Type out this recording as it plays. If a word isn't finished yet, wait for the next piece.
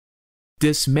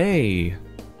Dismay.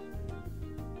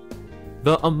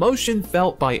 The emotion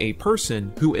felt by a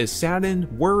person who is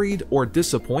saddened, worried, or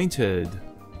disappointed.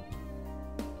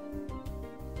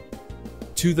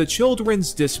 To the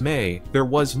children's dismay, there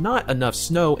was not enough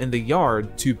snow in the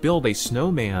yard to build a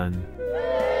snowman.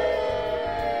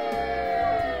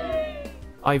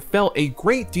 I felt a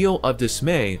great deal of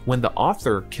dismay when the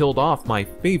author killed off my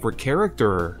favorite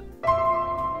character.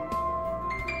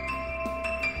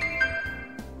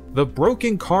 The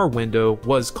broken car window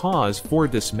was cause for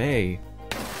dismay.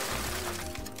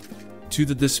 To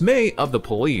the dismay of the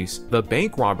police, the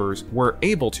bank robbers were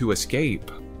able to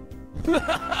escape.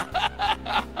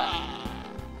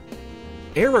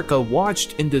 Erica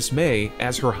watched in dismay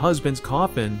as her husband's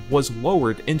coffin was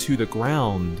lowered into the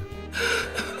ground.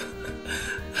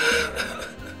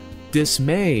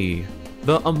 Dismay.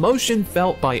 The emotion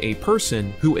felt by a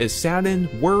person who is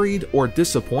saddened, worried, or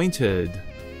disappointed.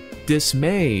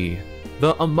 Dismay.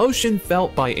 The emotion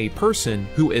felt by a person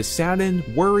who is saddened,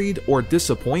 worried, or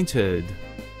disappointed.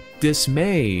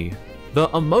 Dismay. The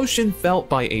emotion felt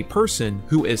by a person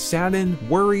who is saddened,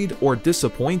 worried, or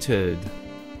disappointed.